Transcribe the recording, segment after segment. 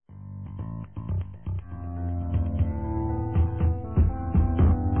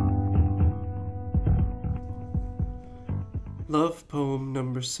Love Poem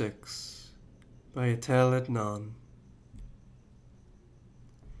Number 6 by Etel Adnan.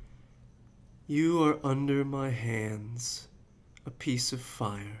 You are under my hands, a piece of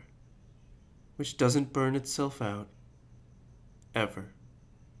fire, which doesn't burn itself out, ever.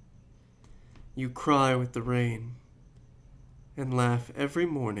 You cry with the rain, and laugh every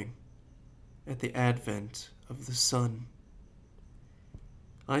morning at the advent of the sun.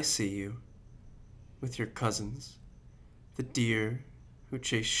 I see you, with your cousins, the deer who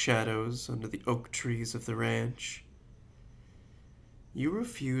chase shadows under the oak trees of the ranch. You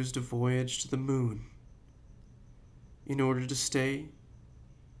refused a voyage to the moon in order to stay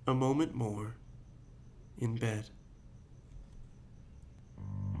a moment more in bed.